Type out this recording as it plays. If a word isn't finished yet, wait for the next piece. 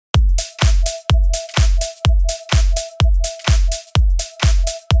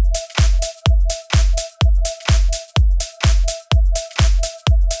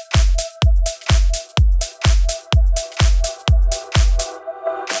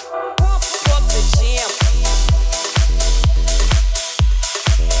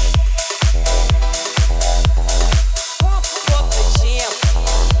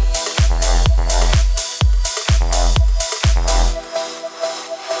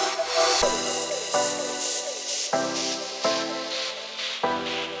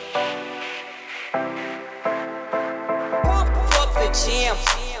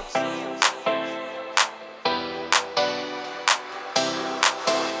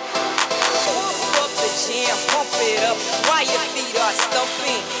it up while your feet are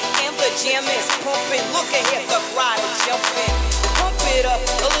stumping and the jam is pumping. Look ahead, the crowd is jumping. Pump it up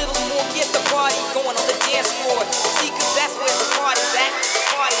a little more, get the party going on the dance floor. See, 'cause that's where the party's at. The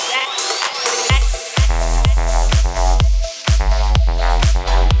party's at.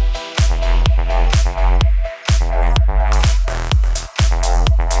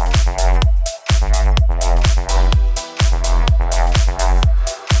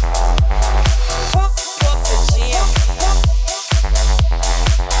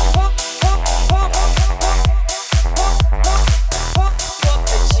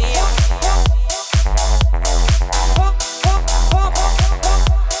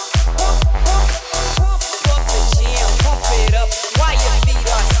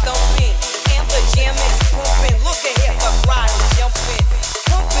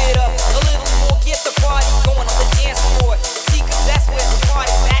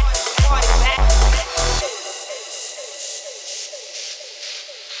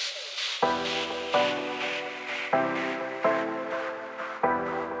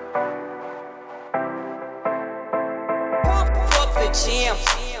 Jam.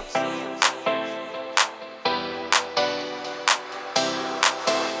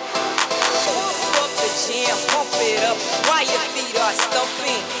 Pump it up while your feet are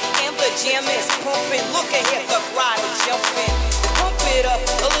stumping and the jam is pumping. Look ahead, the crowd is jumping.